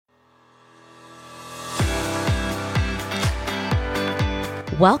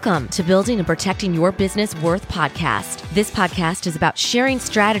Welcome to Building and Protecting Your Business Worth podcast. This podcast is about sharing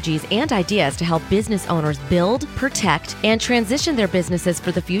strategies and ideas to help business owners build, protect, and transition their businesses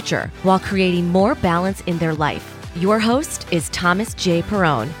for the future while creating more balance in their life. Your host is Thomas J.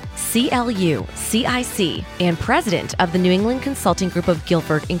 Perrone, CLU, CIC, and president of the New England Consulting Group of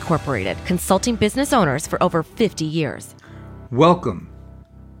Guilford, Incorporated, consulting business owners for over 50 years. Welcome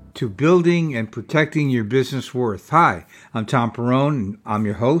to Building and Protecting Your Business Worth. Hi, I'm Tom Perrone, and I'm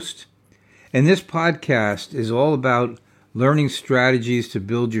your host. And this podcast is all about learning strategies to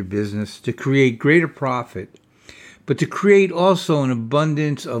build your business, to create greater profit, but to create also an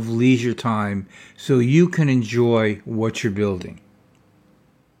abundance of leisure time so you can enjoy what you're building.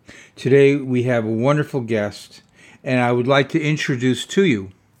 Today we have a wonderful guest, and I would like to introduce to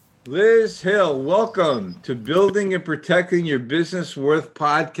you Liz Hill. Welcome to Building and Protecting Your Business Worth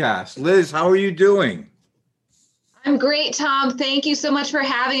podcast. Liz, how are you doing? I'm great, Tom. Thank you so much for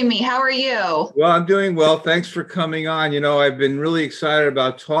having me. How are you? Well, I'm doing well. Thanks for coming on. I've been really excited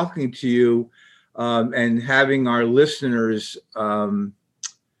about talking to you and having our listeners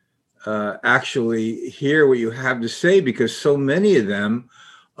actually hear what you have to say, because so many of them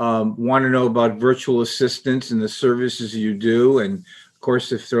want to know about virtual assistants and the services you do. And of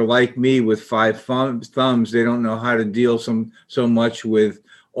course, if they're like me with five thumbs, they don't know how to deal so much with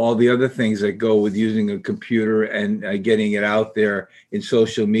all the other things that go with using a computer and getting it out there in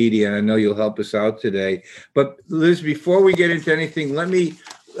social media. And I know you'll help us out today. But Liz, before we get into anything, let me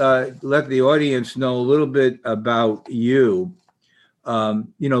let the audience know a little bit about you.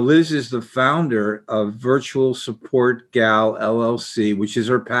 Liz is the founder of Virtual Support Gal LLC, which is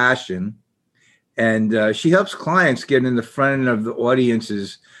her passion. And she helps clients get in the front end of the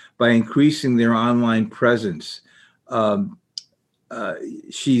audiences by increasing their online presence.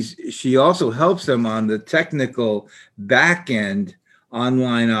 She also helps them on the technical back end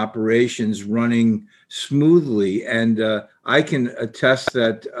online operations running smoothly. And I can attest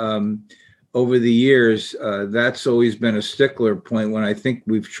that over the years, that's always been a stickler point when I think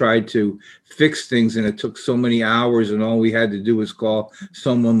we've tried to fix things and it took so many hours and all we had to do was call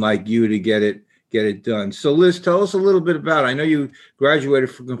someone like you to get it done. So Liz, tell us a little bit about it. I know you graduated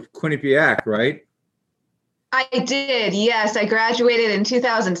from Quinnipiac, right? I did, yes. I graduated in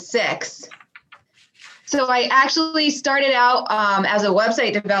 2006. So I actually started out as a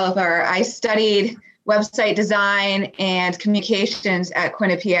website developer. I studied website design and communications at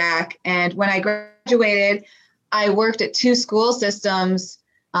Quinnipiac. And when I graduated, I worked at two school systems,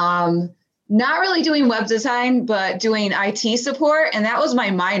 not really doing web design, but doing IT support. And that was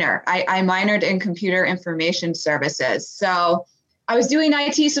my minor. I minored in computer information services. So I was doing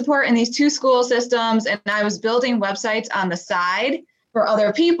IT support in these two school systems, and I was building websites on the side for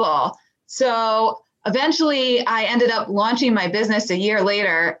other people. So eventually I ended up launching my business a year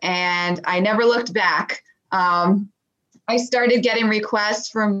later, and I never looked back. I started getting requests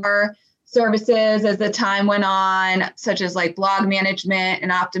for more services as the time went on, such as like blog management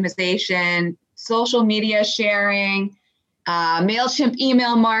and optimization, social media sharing, MailChimp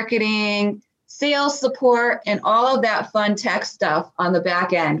email marketing, sales support, and all of that fun tech stuff on the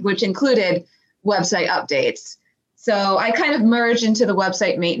back end, which included website updates. So I kind of merged into the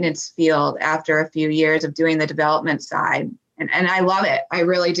website maintenance field after a few years of doing the development side. And I love it. I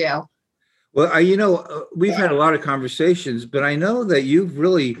really do. Well, we've had a lot of conversations, but I know that you've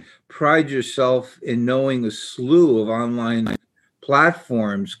really prided yourself in knowing a slew of online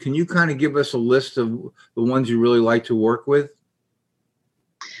platforms. Can you kind of give us a list of the ones you really like to work with?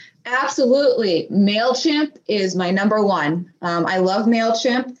 Absolutely. MailChimp is my number one. I love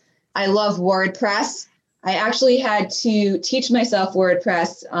MailChimp. I love WordPress. I actually had to teach myself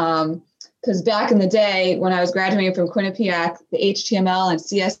WordPress because back in the day when I was graduating from Quinnipiac, the HTML and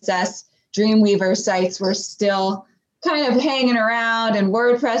CSS Dreamweaver sites were still kind of hanging around, and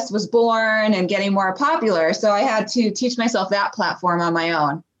WordPress was born and getting more popular. So I had to teach myself that platform on my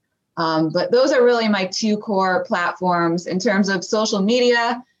own. But those are really my two core platforms. In terms of social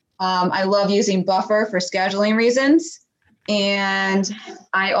media, I love using Buffer for scheduling reasons. And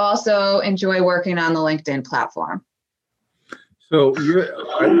I also enjoy working on the LinkedIn platform. So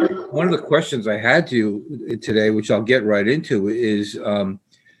one of the questions I had to you today, which I'll get right into, is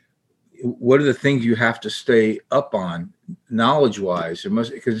what are the things you have to stay up on knowledge-wise?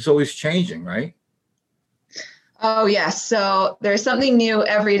 Because it's always changing, right? Oh, yes. So there's something new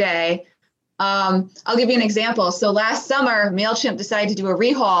every day. I'll give you an example. So last summer, MailChimp decided to do a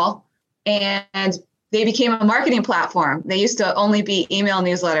rehaul, and they became a marketing platform. They used to only be email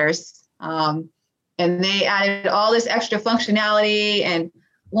newsletters. And they added all this extra functionality and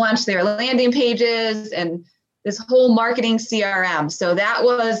launched their landing pages and this whole marketing CRM. So that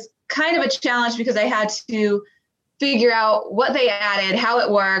was kind of a challenge because I had to figure out what they added, how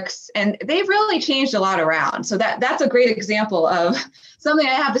it works, and they've really changed a lot around. So that's a great example of something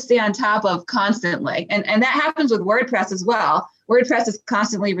I have to stay on top of constantly. And that happens with WordPress as well. WordPress is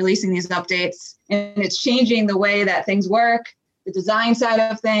constantly releasing these updates, and it's changing the way that things work, the design side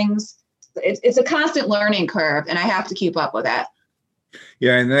of things. It's a constant learning curve, and I have to keep up with that.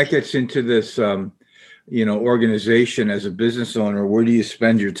 Yeah, and that gets into this, organization as a business owner. Where do you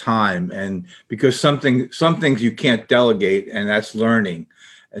spend your time? And because some things you can't delegate, and that's learning.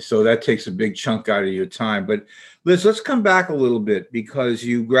 And so that takes a big chunk out of your time. But Liz, let's come back a little bit, because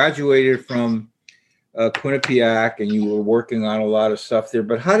you graduated from Quinnipiac and you were working on a lot of stuff there.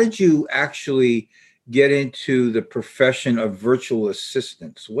 But how did you actually get into the profession of virtual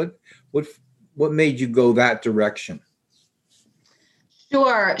assistants? What made you go that direction?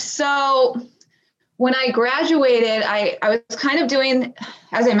 Sure. So when I graduated, I was kind of doing,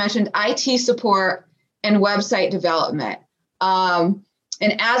 as I mentioned, IT support and website development. And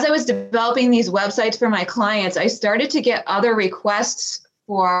as I was developing these websites for my clients, I started to get other requests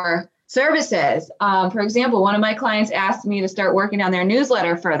for services. For example, one of my clients asked me to start working on their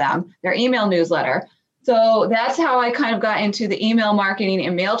newsletter for them, their email newsletter. So that's how I kind of got into the email marketing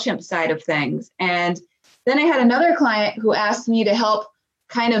and MailChimp side of things. And then I had another client who asked me to help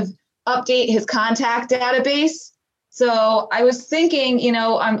kind of update his contact database. So I was thinking,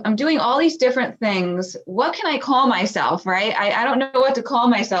 I'm doing all these different things. What can I call myself, right? I don't know what to call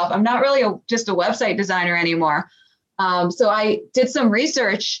myself. I'm not really just a website designer anymore. So I did some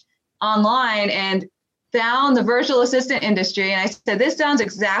research online and found the virtual assistant industry. And I said, this sounds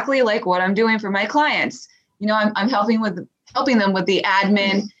exactly like what I'm doing for my clients. I'm helping them with the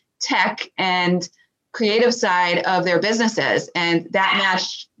admin, tech, and creative side of their businesses. And that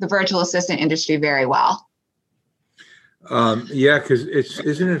matched the virtual assistant industry very well. Yeah, because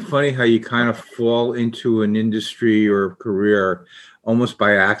isn't it funny how you kind of fall into an industry or career almost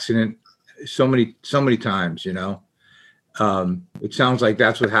by accident so many times, It sounds like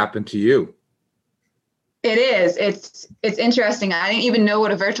that's what happened to you. It is. It's interesting. I didn't even know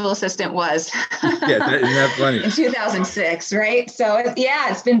what a virtual assistant was. Yeah, isn't that funny? In 2006, right? So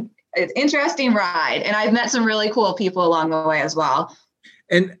it's been an interesting ride, and I've met some really cool people along the way as well.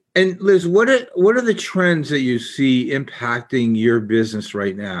 And Liz, what are the trends that you see impacting your business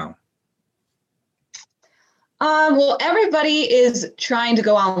right now? Well, everybody is trying to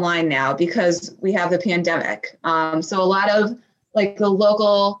go online now because we have the pandemic. So a lot of like the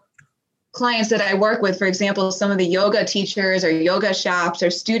local clients that I work with, for example, some of the yoga teachers or yoga shops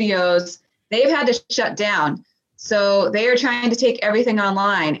or studios, they've had to shut down. So they are trying to take everything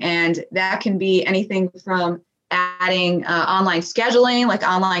online, and that can be anything from adding online scheduling, like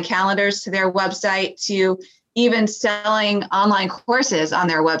online calendars to their website, to even selling online courses on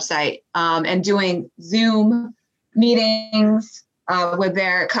their website, and doing Zoom meetings with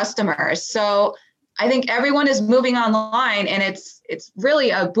their customers. So I think everyone is moving online, and it's really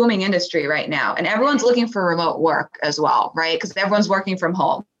a booming industry right now. And everyone's looking for remote work as well, right? Because everyone's working from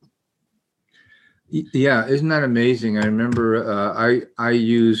home. Yeah, isn't that amazing? I remember I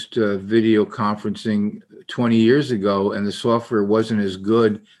used video conferencing 20 years ago, and the software wasn't as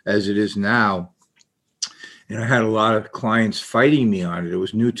good as it is now. And I had a lot of clients fighting me on it. It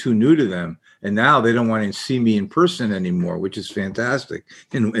was too new to them. And now they don't want to see me in person anymore, which is fantastic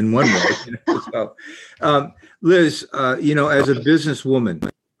in one way. So, Liz, as a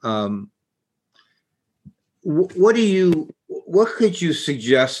businesswoman, what could you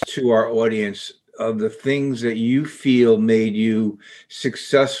suggest to our audience of the things that you feel made you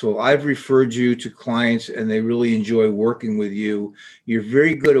successful? I've referred you to clients and they really enjoy working with you. You're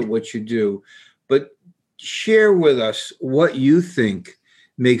very good at what you do, but share with us what you think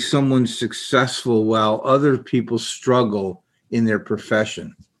makes someone successful while other people struggle in their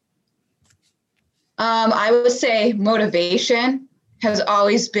profession. I would say motivation has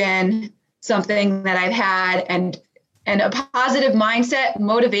always been something that I've had, and a positive mindset,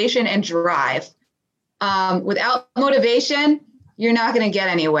 motivation, and drive. Without motivation, you're not going to get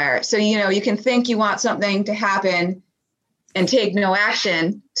anywhere. So, you can think you want something to happen and take no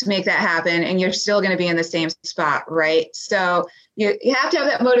action to make that happen, and you're still going to be in the same spot, right? So you have to have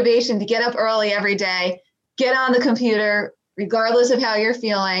that motivation to get up early every day, get on the computer, regardless of how you're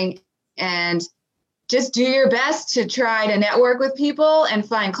feeling, and just do your best to try to network with people and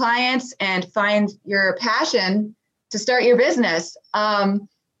find clients and find your passion to start your business. I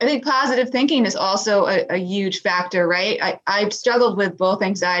think positive thinking is also a huge factor, right? I've struggled with both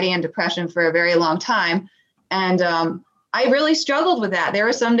anxiety and depression for a very long time. And I really struggled with that. There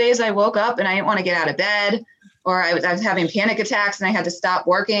were some days I woke up and I didn't want to get out of bed. or I was having panic attacks and I had to stop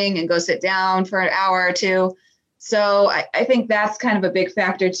working and go sit down for an hour or two. So I think that's kind of a big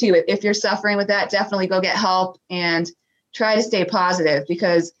factor too. If you're suffering with that, definitely go get help and try to stay positive,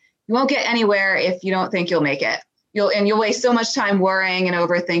 because you won't get anywhere if you don't think you'll make it. You'll waste so much time worrying and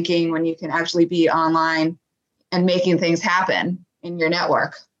overthinking when you can actually be online and making things happen in your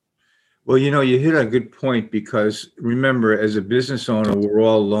network. Well, you hit a good point, because remember, as a business owner, we're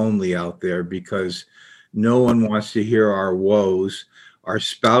all lonely out there because no one wants to hear our woes. Our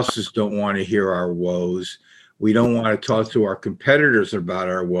spouses don't want to hear our woes. We don't want to talk to our competitors about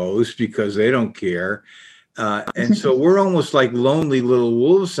our woes because they don't care. And so we're almost like lonely little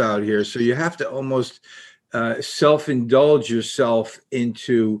wolves out here. So you have to almost self-indulge yourself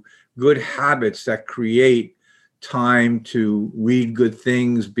into good habits that create time to read good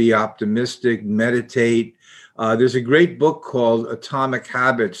things, be optimistic, meditate. There's a great book called Atomic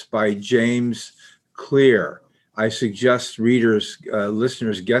Habits by James Clear. I suggest readers,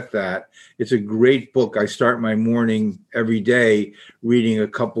 listeners get that. It's a great book. I start my morning every day reading a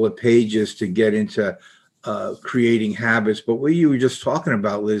couple of pages to get into creating habits. But what you were just talking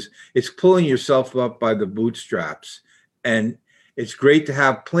about, Liz, it's pulling yourself up by the bootstraps. And it's great to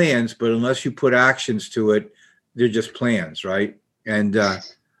have plans, but unless you put actions to it, they're just plans, right? And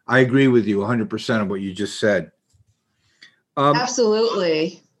I agree with you 100% of what you just said.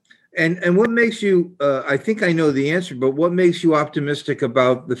 Absolutely. And what makes you, I think I know the answer, but what makes you optimistic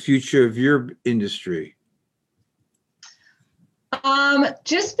about the future of your industry?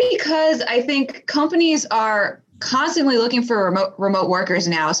 Just because I think companies are constantly looking for remote workers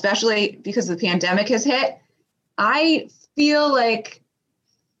now, especially because the pandemic has hit. I feel like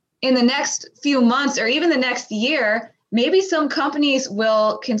in the next few months or even the next year, maybe some companies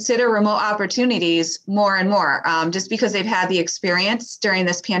will consider remote opportunities more and more, just because they've had the experience during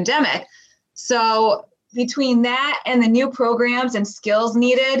this pandemic. So between that and the new programs and skills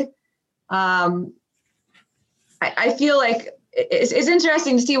needed, I feel like it's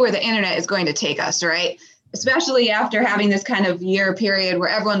interesting to see where the internet is going to take us, right? Especially after having this kind of year period where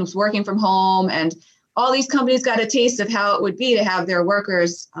everyone was working from home and all these companies got a taste of how it would be to have their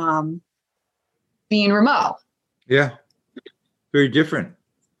workers being remote. Yeah, very different.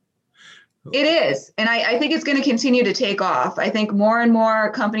 It is. And I think it's going to continue to take off. I think more and more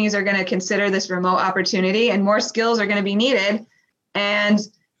companies are going to consider this remote opportunity and more skills are going to be needed. And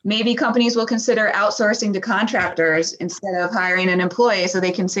maybe companies will consider outsourcing to contractors instead of hiring an employee so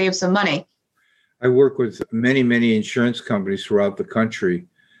they can save some money. I work with many, many insurance companies throughout the country,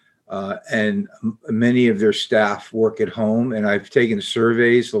 and many of their staff work at home. And I've taken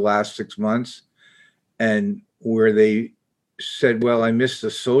surveys the last 6 months, and where they said, well, I missed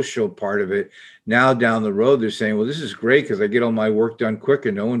the social part of it. Now down the road, they're saying, well, this is great because I get all my work done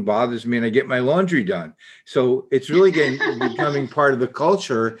quicker. No one bothers me and I get my laundry done. So it's really becoming part of the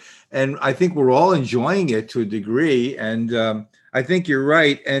culture. And I think we're all enjoying it to a degree. And I think you're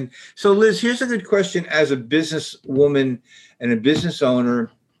right. And so, Liz, here's a good question as a businesswoman and a business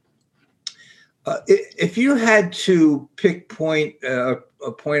owner. If you had to point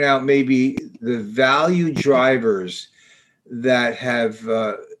out maybe the value drivers that have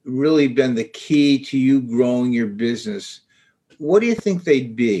really been the key to you growing your business, what do you think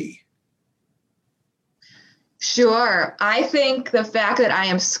they'd be? Sure. I think the fact that I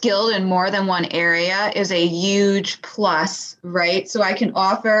am skilled in more than one area is a huge plus, right? So I can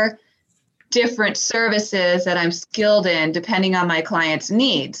offer different services that I'm skilled in depending on my client's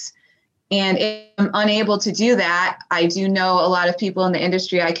needs. And if I'm unable to do that, I do know a lot of people in the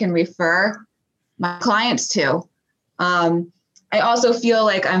industry I can refer my clients to. I also feel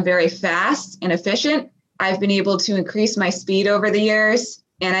like I'm very fast and efficient. I've been able to increase my speed over the years,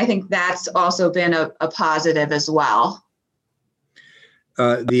 and I think that's also been a positive as well.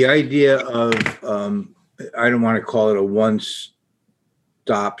 The idea of, I don't want to call it a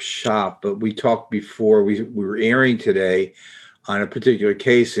one-stop shop, but we talked before, we were airing today on a particular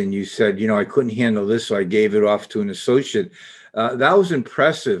case, and you said, I couldn't handle this, so I gave it off to an associate. That was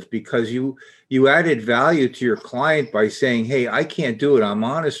impressive because you added value to your client by saying, hey, I can't do it. I'm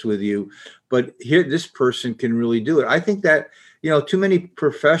honest with you, but here, this person can really do it. I think that, too many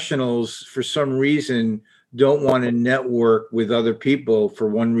professionals for some reason don't want to network with other people for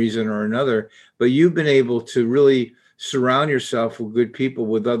one reason or another, but you've been able to really surround yourself with good people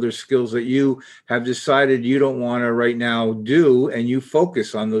with other skills that you have decided you don't want to right now do, and you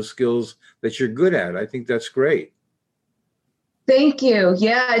focus on those skills that you're good at. I think that's great. Thank you.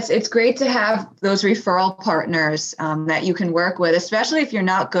 Yeah, it's great to have those referral partners that you can work with, especially if you're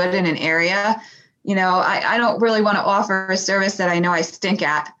not good in an area. I don't really want to offer a service that I know I stink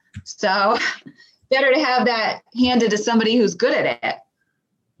at. So better to have that handed to somebody who's good at it.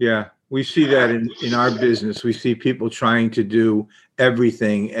 Yeah, we see that in our business. We see people trying to do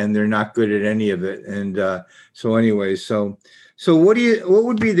everything and they're not good at any of it. And so what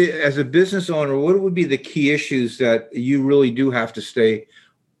would be as a business owner, what would be the key issues that you really do have to stay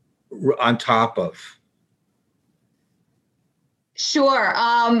on top of? Sure.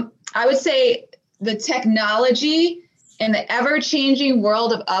 I would say the technology and the ever-changing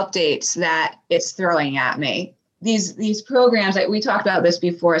world of updates that it's throwing at me. These programs, we talked about this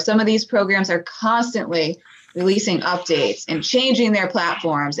before, some of these programs are constantly releasing updates and changing their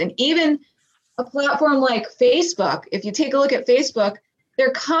platforms. And even a platform like Facebook, if you take a look at Facebook,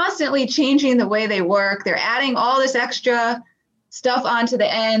 they're constantly changing the way they work. They're adding all this extra stuff onto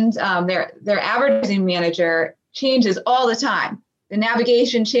the end. Their advertising manager changes all the time. The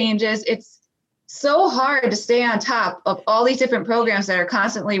navigation changes. It's so hard to stay on top of all these different programs that are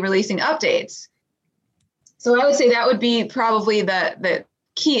constantly releasing updates. So I would say that would be probably the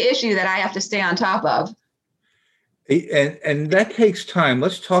key issue that I have to stay on top of. And that takes time.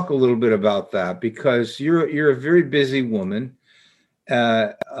 Let's talk a little bit about that, because you're a very busy woman,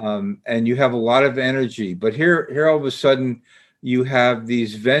 and you have a lot of energy. But here all of a sudden you have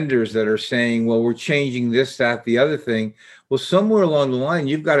these vendors that are saying, well, we're changing this, that, the other thing. Well, somewhere along the line,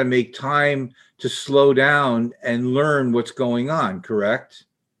 you've got to make time to slow down and learn what's going on, correct?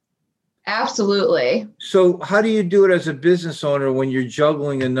 Absolutely. So how do you do it as a business owner when you're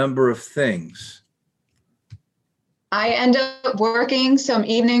juggling a number of things? I end up working some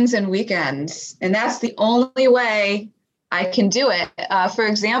evenings and weekends, and that's the only way I can do it. For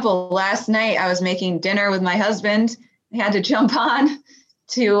example, last night I was making dinner with my husband. I had to jump on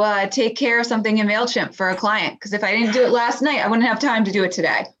to take care of something in MailChimp for a client, because if I didn't do it last night, I wouldn't have time to do it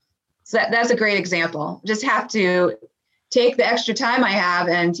today. So that's a great example. Just have to take the extra time I have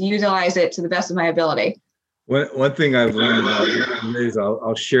and utilize it to the best of my ability. One thing I've learned about Liz,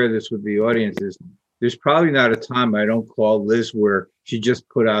 I'll share this with the audience, is there's probably not a time I don't call Liz where she just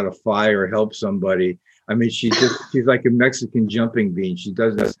put out a fire, help somebody. I mean, she's like a Mexican jumping bean. She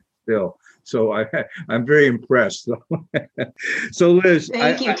does that still. So I'm very impressed. So Liz,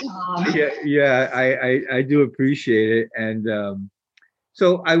 thank you, Tom. I do appreciate it. And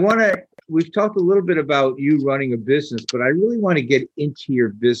so we've talked a little bit about you running a business, but I really want to get into your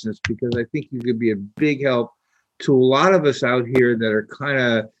business, because I think you could be a big help to a lot of us out here that are kind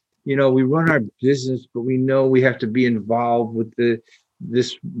of, we run our business, but we know we have to be involved with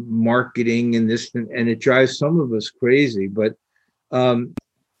this marketing and this, and it drives some of us crazy. But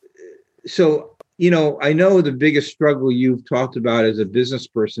so, I know the biggest struggle you've talked about as a business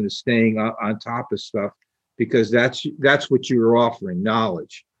person is staying on top of stuff, because that's what you're offering,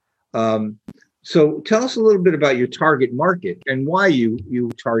 knowledge. So tell us a little bit about your target market and why you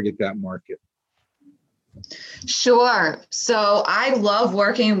target that market. Sure. So I love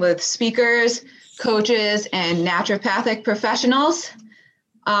working with speakers, coaches, and naturopathic professionals.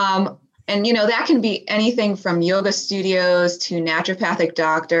 And, that can be anything from yoga studios to naturopathic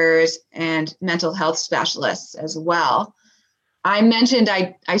doctors and mental health specialists as well. I mentioned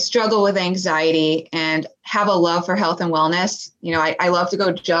I struggle with anxiety and have a love for health and wellness. I love to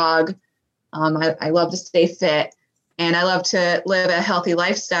go jog. I love to stay fit, and I love to live a healthy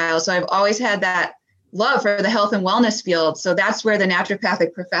lifestyle. So I've always had that love for the health and wellness field. So that's where the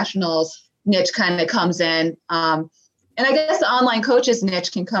naturopathic professionals niche kind of comes in. And I guess the online coaches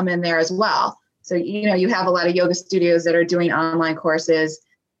niche can come in there as well. So, you have a lot of yoga studios that are doing online courses.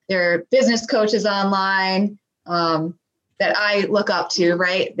 There are business coaches online that I look up to,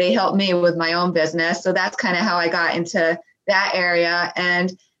 right? They help me with my own business. So that's kind of how I got into that area.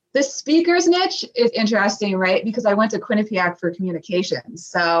 And the speakers niche is interesting, right? Because I went to Quinnipiac for communications.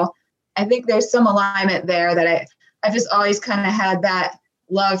 So I think there's some alignment there that I've just always kind of had that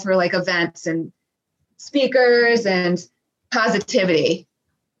love for like events and speakers and positivity.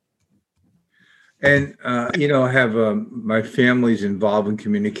 And, I have my family's involved in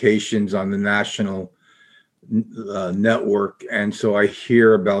communications on the national network. And so I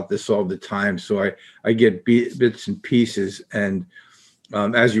hear about this all the time. So I get bits and pieces. And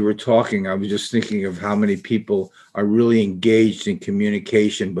as you were talking, I was just thinking of how many people are really engaged in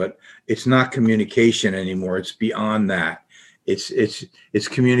communication, but it's not communication anymore. It's beyond that. It's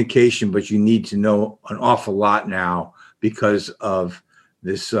communication, but you need to know an awful lot now because of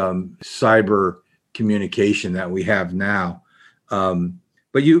this cyber communication that we have now.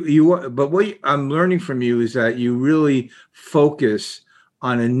 But what I'm learning from you is that you really focus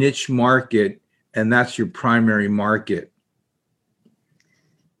on a niche market, and that's your primary market.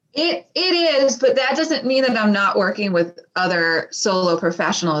 It is, but that doesn't mean that I'm not working with other solo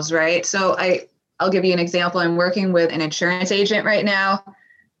professionals, right? So I I'll give you an example. I'm working with an insurance agent right now.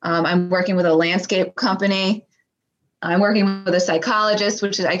 I'm working with a landscape company. I'm working with a psychologist,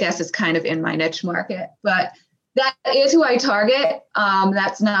 which I guess is kind of in my niche market, but that is who I target.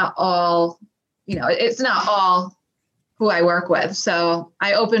 That's not all, it's not all who I work with. So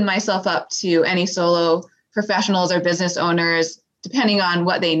I open myself up to any solo professionals or business owners, depending on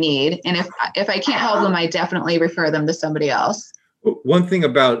what they need. And if I can't help them, I definitely refer them to somebody else. One thing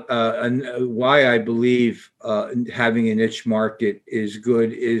about why I believe having a niche market is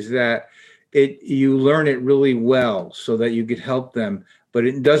good is that you learn it really well so that you could help them. But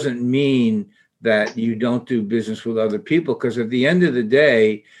it doesn't mean that you don't do business with other people, because at the end of the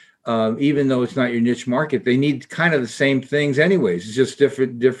day, even though it's not your niche market, they need kind of the same things anyways. It's just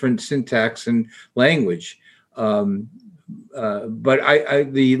different syntax and language. But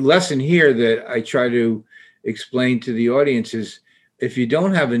the lesson here that I try to explain to the audience is, if you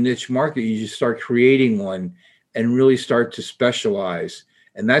don't have a niche market, you just start creating one and really start to specialize.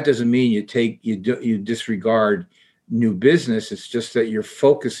 And that doesn't mean you disregard new business. It's just that you're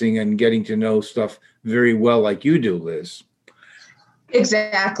focusing and getting to know stuff very well, like you do, Liz.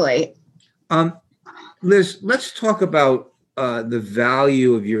 Exactly. Liz, let's talk about the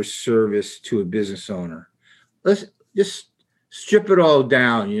value of your service to a business owner. Let's just strip it all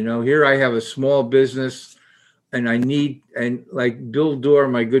down. Here I have a small business, and like Bill Dorr,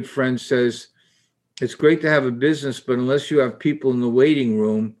 my good friend, says, it's great to have a business, but unless you have people in the waiting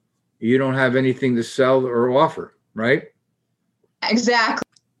room, you don't have anything to sell or offer, right? Exactly.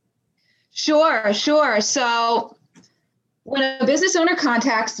 Sure. So when a business owner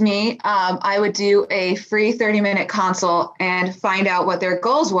contacts me, I would do a free 30-minute consult and find out what their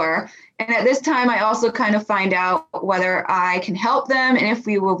goals were. And at this time, I also kind of find out whether I can help them and if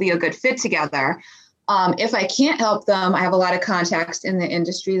we will be a good fit together. If I can't help them, I have a lot of contacts in the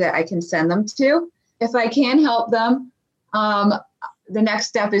industry that I can send them to. If I can help them, the next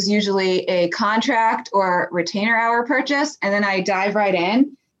step is usually a contract or retainer hour purchase. And then I dive right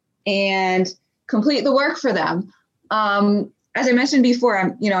in and complete the work for them. As I mentioned before,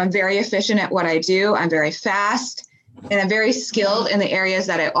 I'm very efficient at what I do. I'm very fast, and I'm very skilled in the areas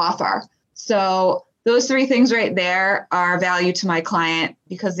that I offer. So those three things right there are value to my client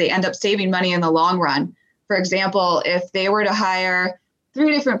because they end up saving money in the long run. For example, if they were to hire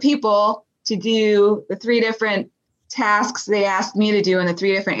 3 different people to do the 3 different tasks they asked me to do in the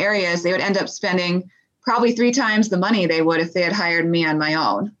 3 different areas, they would end up spending probably 3 times the money they would if they had hired me on my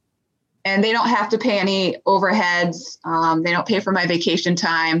own. And they don't have to pay any overheads. They don't pay for my vacation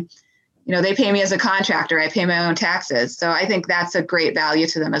time. They pay me as a contractor. I pay my own taxes. So I think that's a great value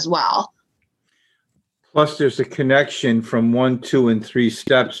to them as well. Plus, there's a connection from 1, 2, and 3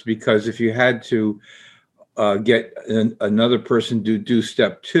 steps, because if you had to get another person to do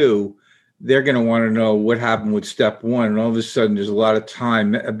step 2, they're going to want to know what happened with step 1. And all of a sudden, there's a lot of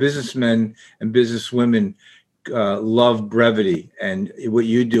time. Businessmen and businesswomen love brevity. And what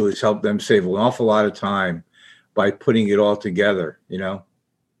you do is help them save an awful lot of time by putting it all together,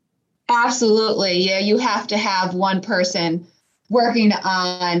 Absolutely. Yeah, you have to have one person working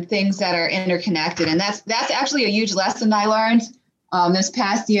on things that are interconnected. And that's actually a huge lesson I learned this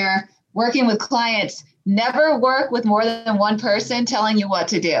past year. Working with clients, never work with more than one person telling you what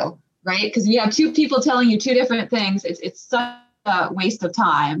to do, right? Because you have 2 people telling you 2 different things. It's such a waste of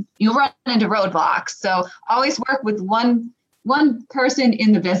time. You'll run into roadblocks. So always work with one person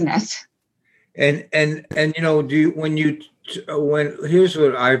in the business. And here's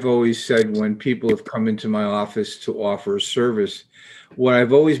what I've always said when people have come into my office to offer a service, what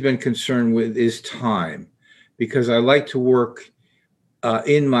I've always been concerned with is time, because I like to work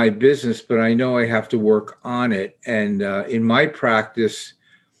in my business, but I know I have to work on it. And in my practice,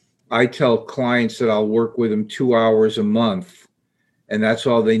 I tell clients that I'll work with them 2 hours a month, and that's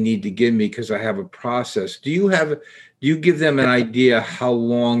all they need to give me because I have a process. Do you give them an idea how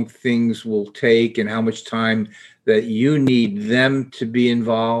long things will take and how much time that you need them to be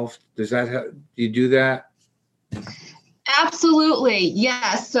involved? Do you do that? Absolutely.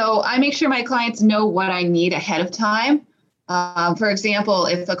 Yes. So I make sure my clients know what I need ahead of time. For example,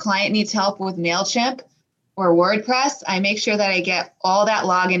 if a client needs help with MailChimp or WordPress, I make sure that I get all that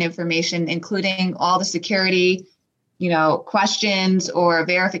login information, including all the security, questions or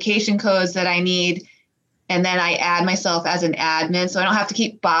verification codes that I need. And then I add myself as an admin, so I don't have to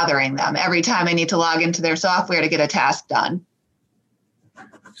keep bothering them every time I need to log into their software to get a task done.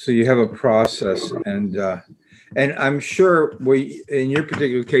 So you have a process, and I'm sure in your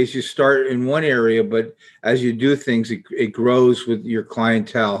particular case, you start in one area, but as you do things, it grows with your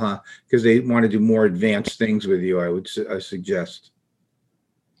clientele, huh? Because they want to do more advanced things with you, I suggest.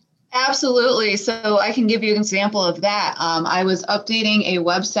 Absolutely. So I can give you an example of that. I was updating a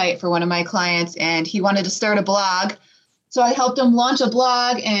website for one of my clients, and he wanted to start a blog. So I helped him launch a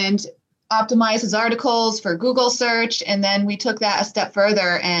blog and optimize his articles for Google search. And then we took that a step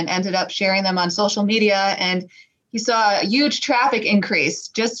further and ended up sharing them on social media. And he saw a huge traffic increase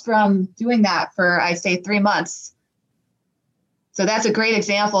just from doing that for, I'd say, 3 months. So that's a great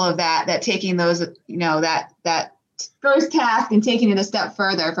example of that taking those, that first task and taking it a step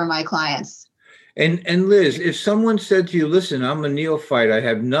further for my clients. And Liz, if someone said to you, listen, I'm a neophyte, I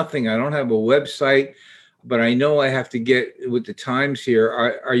have nothing, I don't have a website, but I know I have to get with the times here,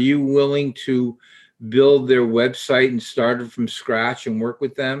 are you willing to build their website and start it from scratch and work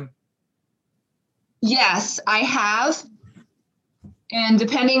with them? Yes, I have. And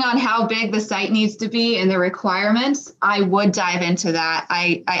depending on how big the site needs to be and the requirements, I would dive into that.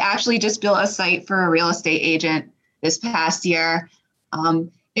 I actually just built a site for a real estate agent this past year.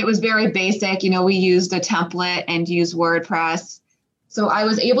 It was very basic. We used a template and used WordPress. So I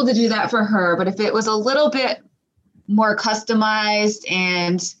was able to do that for her. But if it was a little bit more customized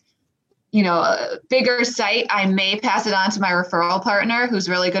and, a bigger site, I may pass it on to my referral partner who's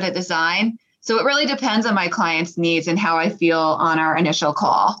really good at design. So it really depends on my client's needs and how I feel on our initial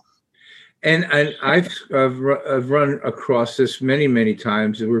call. And I've run across this many, many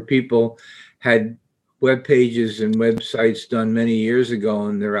times where people had web pages and websites done many years ago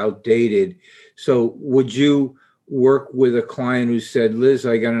and they're outdated. So would you work with a client who said, Liz,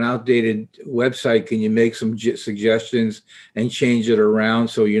 I got an outdated website. Can you make some suggestions and change it around?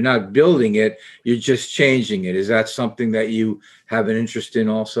 So you're not building it, you're just changing it. Is that something that you have an interest in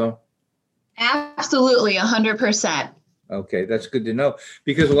also? Absolutely, 100%. Okay, that's good to know,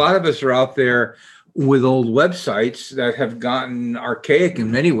 because a lot of us are out there with old websites that have gotten archaic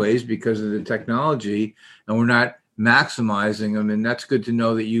in many ways because of the technology, and we're not maximizing them. And that's good to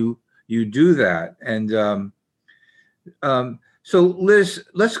know that you do that. And so Liz,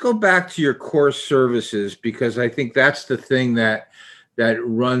 let's go back to your core services, because I think that's the thing that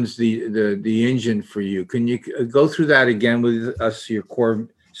runs the engine for you. Can you go through that again with us, your core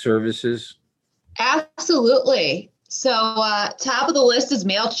services? Absolutely. So top of the list is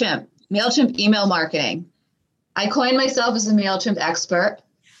MailChimp email marketing. I coined myself as a MailChimp expert.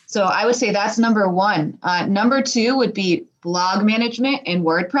 So I would say that's number one. Number two would be blog management in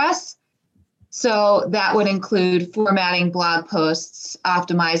WordPress. So that would include formatting blog posts,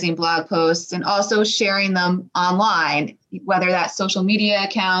 optimizing blog posts, and also sharing them online, whether that's social media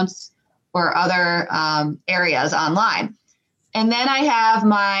accounts or other areas online. And then I have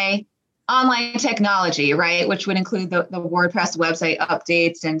my online technology, right, which would include the WordPress website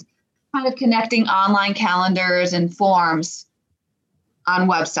updates and kind of connecting online calendars and forms on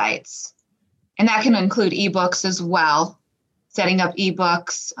websites. And that can include ebooks as well, setting up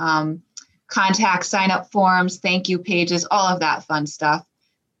ebooks, contact sign-up forms, thank you pages, all of that fun stuff.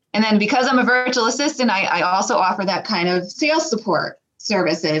 And then because I'm a virtual assistant, I also offer that kind of sales support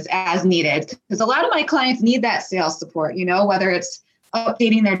services as needed, because a lot of my clients need that sales support, whether it's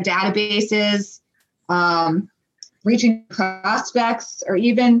updating their databases, reaching prospects, or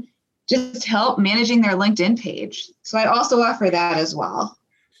even just help managing their LinkedIn page. So I also offer that as well.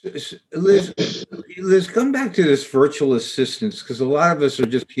 Liz, come back to this virtual assistants, because a lot of us are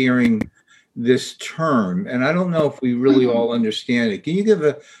just hearing this term, and I don't know if we really all understand it. Can you give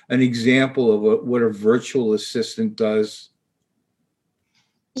an example of what a virtual assistant does?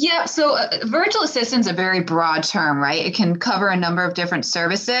 Yeah, so virtual assistant's a very broad term, right? It can cover a number of different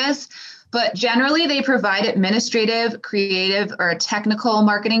services, but generally they provide administrative, creative, or technical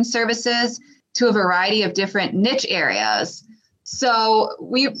marketing services to a variety of different niche areas. So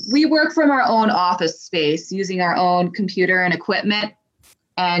we work from our own office space using our own computer and equipment,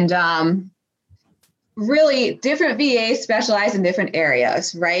 and really different VAs specialize in different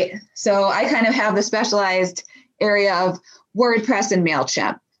areas, right? So I kind of have the specialized area of WordPress and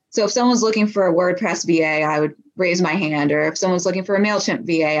MailChimp. So if someone's looking for a WordPress VA, I would raise my hand, or if someone's looking for a MailChimp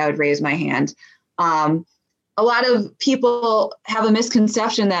VA, I would raise my hand. A lot of people have a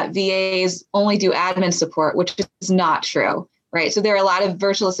misconception that VAs only do admin support, which is not true, right? So there are a lot of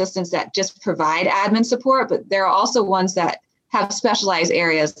virtual assistants that just provide admin support, but there are also ones that have specialized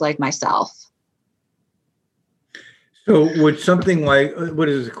areas like myself. So would something like, what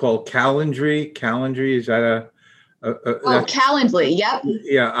is it called? Calendly? Calendly, is that Calendly, yep.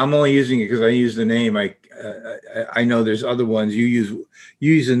 Yeah, I'm only using it because I use the name. I know there's other ones. You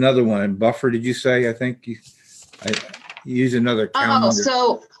use another one. Buffer, did you say? I think you use another calendar.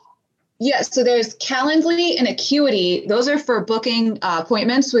 So there's Calendly and Acuity. Those are for booking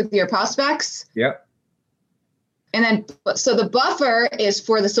appointments with your prospects. Yep. And then, so the Buffer is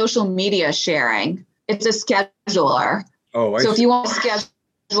for the social media sharing. It's a scheduler. Oh, so if you want to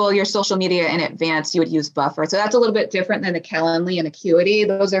schedule your social media in advance, you would use Buffer. So that's a little bit different than the Calendly and Acuity.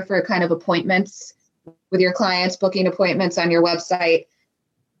 Those are for kind of appointments with your clients, booking appointments on your website.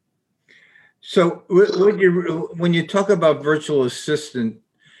 So when you talk about virtual assistant,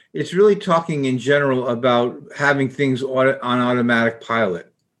 it's really talking in general about having things on automatic pilot.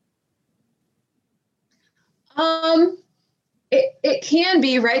 It can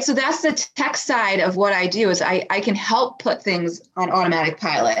be, right? So that's the tech side of what I do is I can help put things on automatic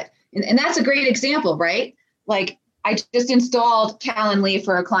pilot. And that's a great example, right? Like I just installed Calendly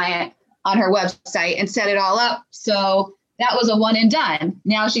for a client on her website and set it all up. So that was a one and done.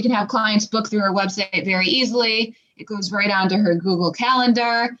 Now she can have clients book through her website very easily. It goes right onto her Google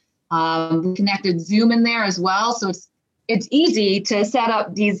Calendar. We connected Zoom in there as well. So it's easy to set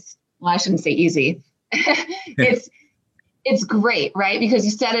up these, well, I shouldn't say easy. It's great, right? Because you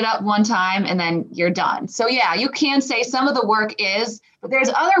set it up one time and then you're done. So yeah, you can say some of the work is, but there's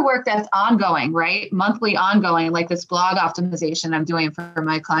other work that's ongoing, right? Monthly ongoing, like this blog optimization I'm doing for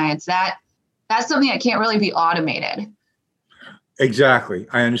my clients. That's something that can't really be automated. Exactly.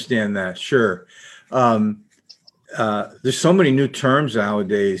 I understand that. Sure. There's so many new terms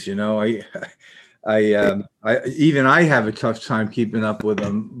nowadays, you know, I even I have a tough time keeping up with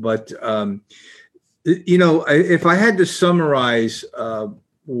them, but you know, if I had to summarize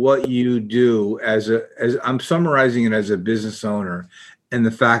what you do as I'm summarizing it as a business owner and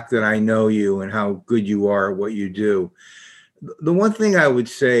the fact that I know you and how good you are at what you do. The one thing I would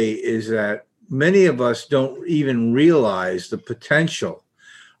say is that many of us don't even realize the potential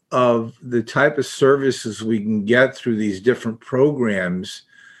of the type of services we can get through these different programs.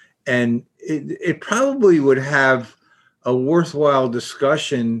 And it probably would have a worthwhile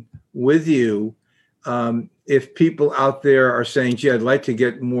discussion with you if people out there are saying, gee, I'd like to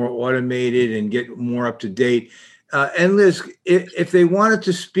get more automated and get more up to date. And Liz, if they wanted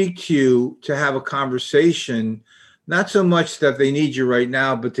to speak to you to have a conversation, not so much that they need you right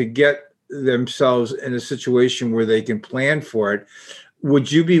now, but to get themselves in a situation where they can plan for it,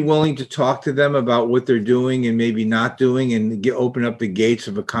 would you be willing to talk to them about what they're doing and maybe not doing and open up the gates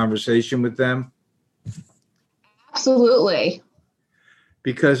of a conversation with them? Absolutely.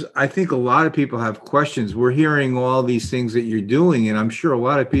 Because I think a lot of people have questions. We're hearing all these things that you're doing, and I'm sure a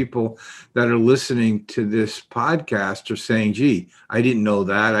lot of people that are listening to this podcast are saying, gee, I didn't know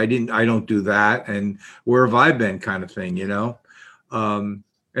that. I don't do that. And where have I been, kind of thing, you know?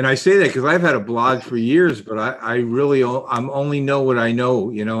 And I say that because I've had a blog for years, but I'm only know what I know.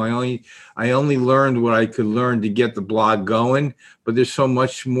 You know, I only learned what I could learn to get the blog going, but there's so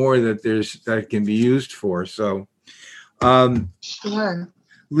much more that can be used for. So, sure.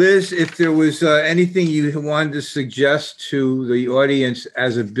 Liz, if there was anything you wanted to suggest to the audience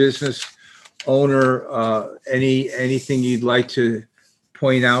as a business owner, anything you'd like to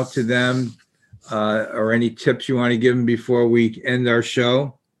point out to them, or any tips you want to give them before we end our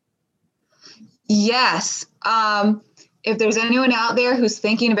show? Yes. If there's anyone out there who's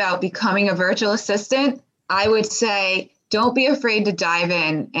thinking about becoming a virtual assistant, I would say don't be afraid to dive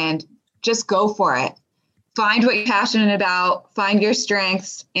in and just go for it. Find what you're passionate about, find your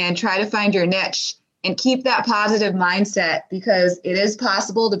strengths, and try to find your niche and keep that positive mindset, because it is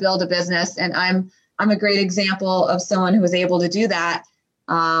possible to build a business. And I'm a great example of someone who was able to do that.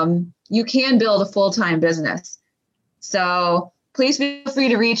 You can build a full-time business. So please feel free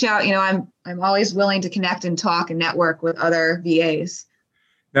to reach out. You know, I'm always willing to connect and talk and network with other VAs.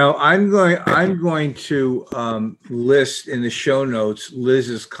 Now, I'm going to list in the show notes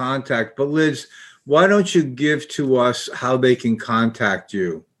Liz's contact. But Liz, why don't you give to us how they can contact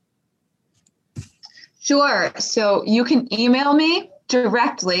you? Sure. So you can email me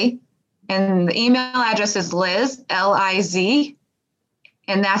directly, and the email address is Liz, Liz,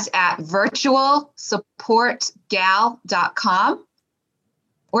 and that's at virtualsupportgal.com.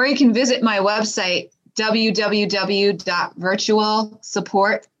 Or you can visit my website,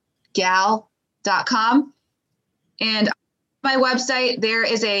 www.virtualsupportgal.com. And on my website, there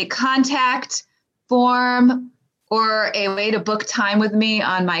is a contact form or a way to book time with me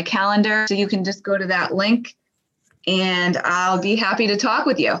on my calendar. So you can just go to that link and I'll be happy to talk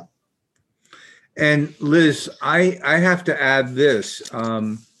with you. And Liz, I have to add this.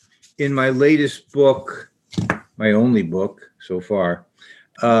 In my latest book, my only book so far,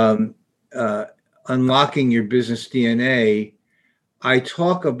 Unlocking Your Business DNA, I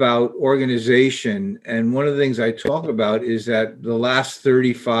talk about organization. And one of the things I talk about is that the last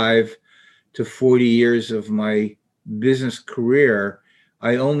 35 to 40 years of my business career,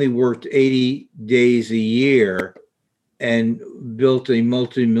 I only worked 80 days a year and built a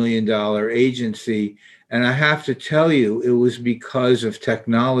multi-million-dollar agency. And I have to tell you, it was because of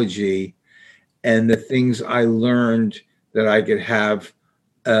technology and the things I learned that I could have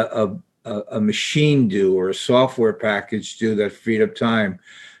a machine do or a software package do that freed up time.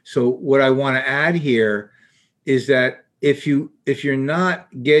 So what I want to add here is that if you're not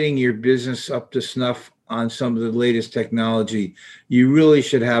getting your business up to snuff on some of the latest technology, you really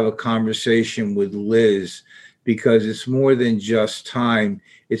should have a conversation with Liz, because it's more than just time.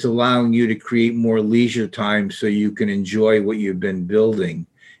 It's allowing you to create more leisure time so you can enjoy what you've been building,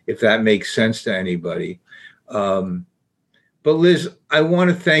 if that makes sense to anybody. But Liz, I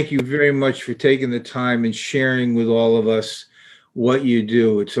want to thank you very much for taking the time and sharing with all of us what you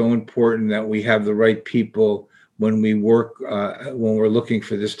do. It's so important that we have the right people when we work, when we're looking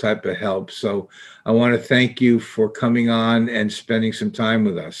for this type of help. So I want to thank you for coming on and spending some time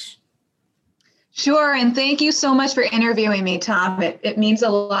with us. Sure. And thank you so much for interviewing me, Tom. It means a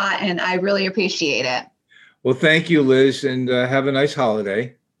lot, and I really appreciate it. Well, thank you, Liz, and have a nice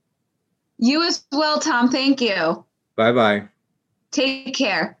holiday. You as well, Tom. Thank you. Bye-bye. Take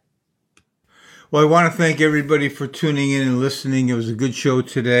care. Well, I want to thank everybody for tuning in and listening. It was a good show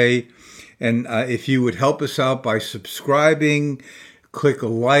today. And if you would help us out by subscribing, click a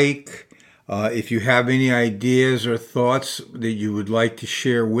like. If you have any ideas or thoughts that you would like to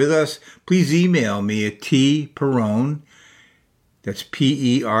share with us, please email me at tperrone, that's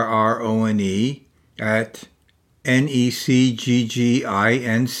PERRONE, at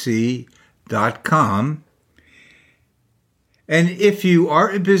necgginc.com. And if you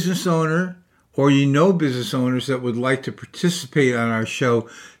are a business owner or you know business owners that would like to participate on our show,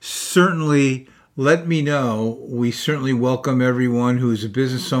 certainly let me know. We certainly welcome everyone who is a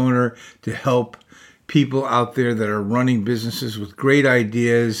business owner to help people out there that are running businesses with great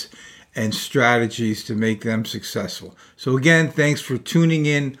ideas and strategies to make them successful. So again, thanks for tuning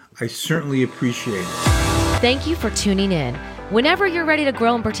in. I certainly appreciate it. Thank you for tuning in. Whenever you're ready to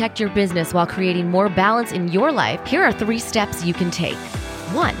grow and protect your business while creating more balance in your life, here are 3 steps you can take.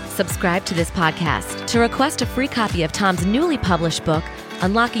 1, subscribe to this podcast. To request a free copy of Tom's newly published book,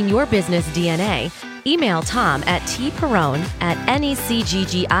 Unlocking Your Business DNA, email Tom at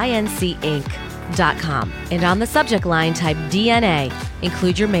tperrone@necgginc.com. And on the subject line, type DNA.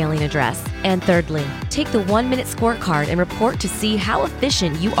 Include your mailing address. And thirdly, take the 1-minute scorecard and report to see how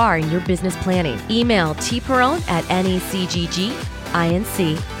efficient you are in your business planning. Email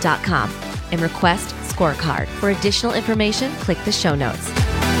tperrone@necgginc.com and request scorecard. For additional information, click the show notes.